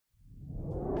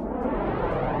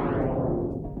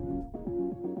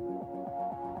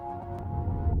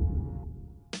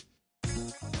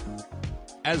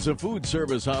As a food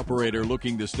service operator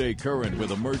looking to stay current with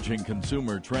emerging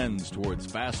consumer trends towards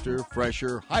faster,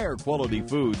 fresher, higher quality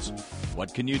foods,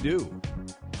 what can you do?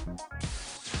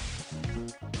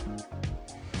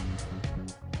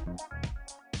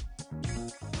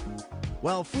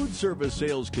 While food service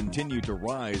sales continue to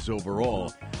rise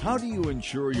overall, how do you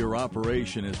ensure your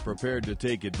operation is prepared to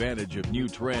take advantage of new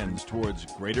trends towards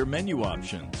greater menu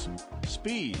options,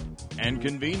 speed, and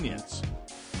convenience?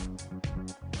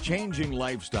 Changing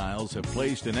lifestyles have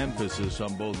placed an emphasis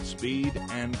on both speed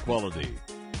and quality.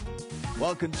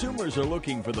 While consumers are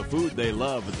looking for the food they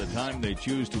love at the time they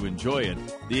choose to enjoy it,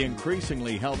 the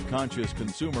increasingly health-conscious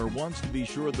consumer wants to be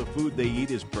sure the food they eat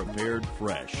is prepared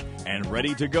fresh and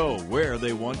ready to go where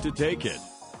they want to take it.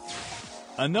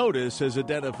 A notice has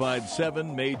identified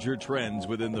 7 major trends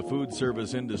within the food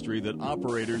service industry that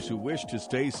operators who wish to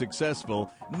stay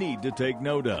successful need to take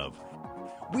note of.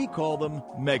 We call them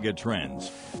mega trends.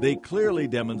 They clearly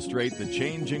demonstrate the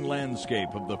changing landscape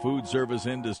of the food service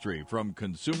industry, from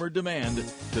consumer demand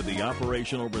to the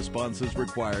operational responses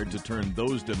required to turn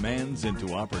those demands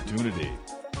into opportunity.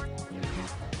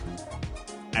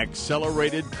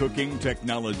 Accelerated cooking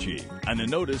technology, an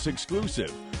Anotis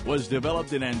exclusive, was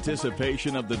developed in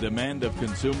anticipation of the demand of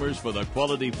consumers for the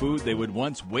quality food they would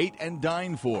once wait and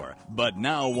dine for, but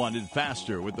now wanted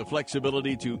faster with the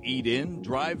flexibility to eat in,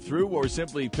 drive through, or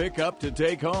simply pick up to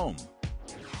take home.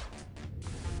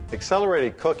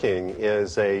 Accelerated cooking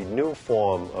is a new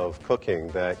form of cooking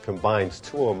that combines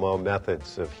 2 or more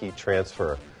methods of heat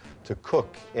transfer to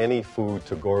cook any food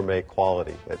to gourmet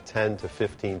quality at 10 to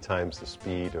 15 times the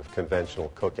speed of conventional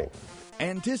cooking.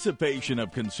 Anticipation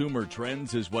of consumer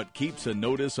trends is what keeps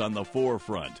Anotis on the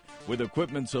forefront, with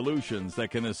equipment solutions that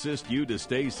can assist you to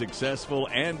stay successful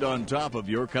and on top of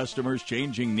your customers'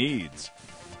 changing needs.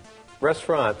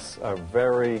 Restaurants are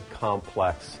very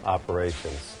complex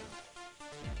operations,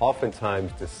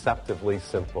 oftentimes deceptively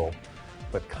simple,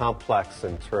 but complex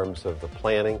in terms of the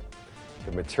planning,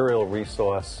 the material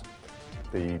resource,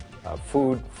 the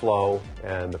food flow,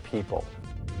 and the people.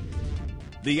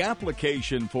 The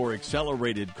application for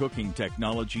accelerated cooking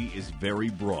technology is very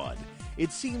broad.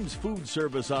 It seems food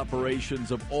service operations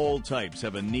of all types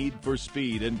have a need for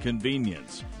speed and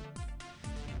convenience.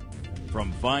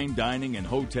 From fine dining and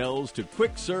hotels to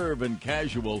quick serve and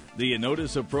casual, the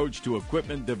Anotis approach to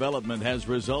equipment development has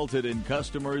resulted in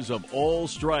customers of all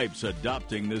stripes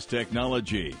adopting this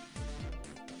technology.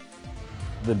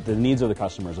 The needs of the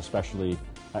customers, especially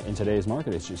in today's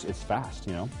market, it's fast,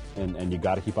 and you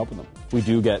got to keep up with them. We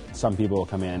do get some people who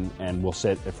come in and will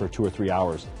sit for 2 or 3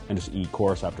 hours and just eat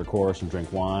course after course and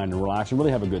drink wine and relax and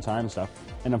really have a good time and stuff.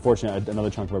 And unfortunately,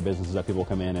 another chunk of our business is that people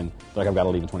come in and they're like, I've got to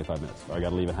leave in 25 minutes, or I got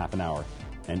to leave in half an hour,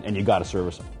 and you got to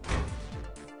service them.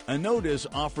 Anotis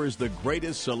offers the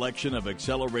greatest selection of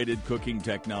accelerated cooking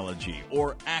technology,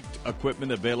 or ACT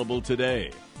equipment, available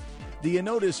today. The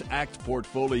Anotis ACT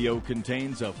portfolio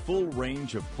contains a full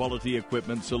range of quality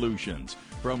equipment solutions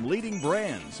from leading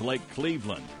brands like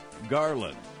Cleveland,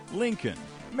 Garland, Lincoln,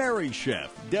 Merrychef,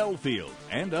 Delfield,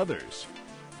 and others.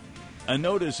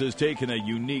 Anotis has taken a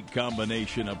unique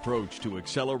combination approach to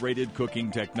accelerated cooking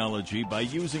technology by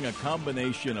using a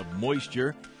combination of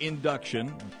moisture,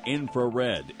 induction,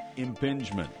 infrared,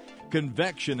 impingement,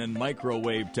 convection, and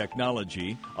microwave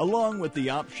technology, along with the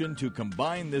option to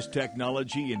combine this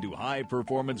technology into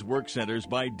high-performance work centers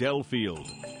by Delfield.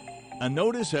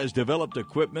 Anotis has developed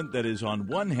equipment that is on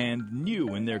one hand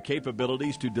new in their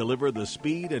capabilities to deliver the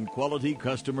speed and quality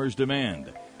customers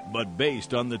demand, but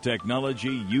based on the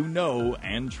technology you know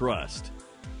and trust.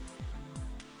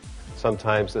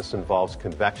 Sometimes this involves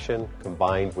convection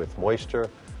combined with moisture.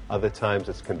 Other times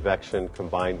it's convection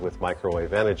combined with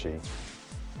microwave energy.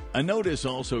 Anotis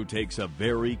also takes a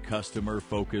very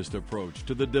customer-focused approach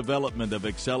to the development of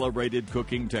accelerated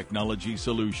cooking technology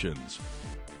solutions.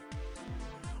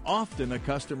 Often, a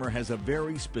customer has a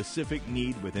very specific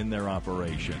need within their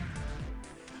operation.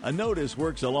 Anotis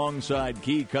works alongside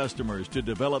key customers to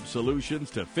develop solutions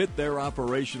to fit their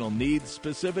operational needs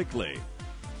specifically.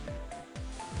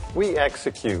 We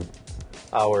execute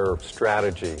our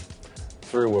strategy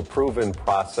through a proven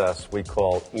process we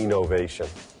call innovation.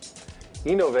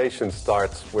 Innovation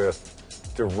starts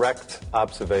with direct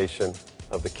observation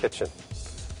of the kitchen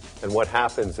and what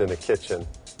happens in a kitchen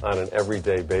on an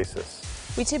everyday basis.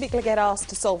 We typically get asked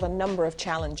to solve a number of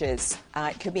challenges.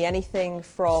 It could be anything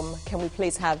from, can we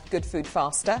please have good food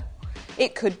faster?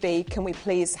 It could be, can we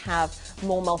please have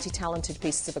more multi-talented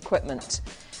pieces of equipment?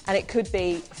 And it could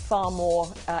be far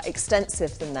more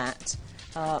extensive than that.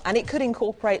 And it could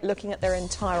incorporate looking at their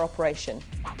entire operation.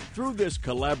 Through this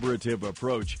collaborative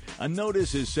approach,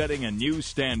 Anotis is setting a new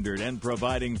standard and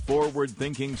providing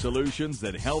forward-thinking solutions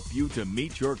that help you to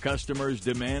meet your customers'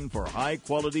 demand for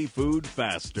high-quality food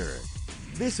faster.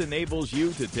 This enables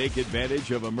you to take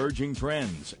advantage of emerging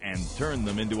trends and turn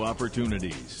them into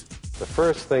opportunities. The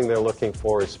first thing they're looking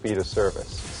for is speed of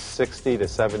service. 60 to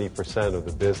 70% of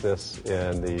the business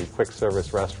in the quick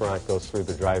service restaurant goes through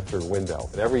the drive-through window.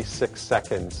 Every 6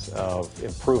 seconds of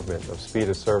improvement of speed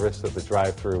of service of the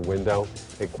drive-through window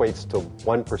equates to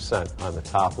 1% on the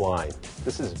top line.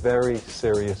 This is very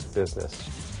serious business.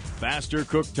 Faster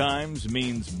cook times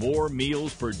means more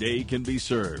meals per day can be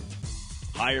served.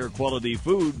 Higher quality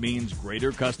food means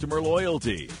greater customer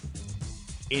loyalty.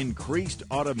 Increased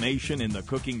automation in the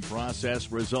cooking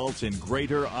process results in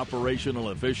greater operational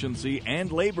efficiency and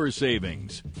labor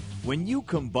savings. When you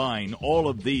combine all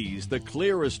of these, the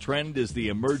clearest trend is the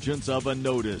emergence of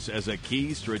Anotis as a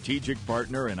key strategic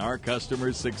partner in our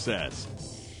customers' success.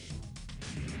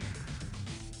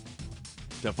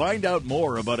 To find out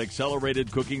more about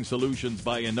accelerated cooking solutions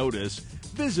by Anotis,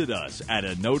 visit us at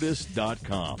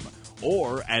anotis.com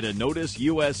or at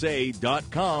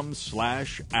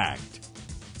anotisusa.com/act.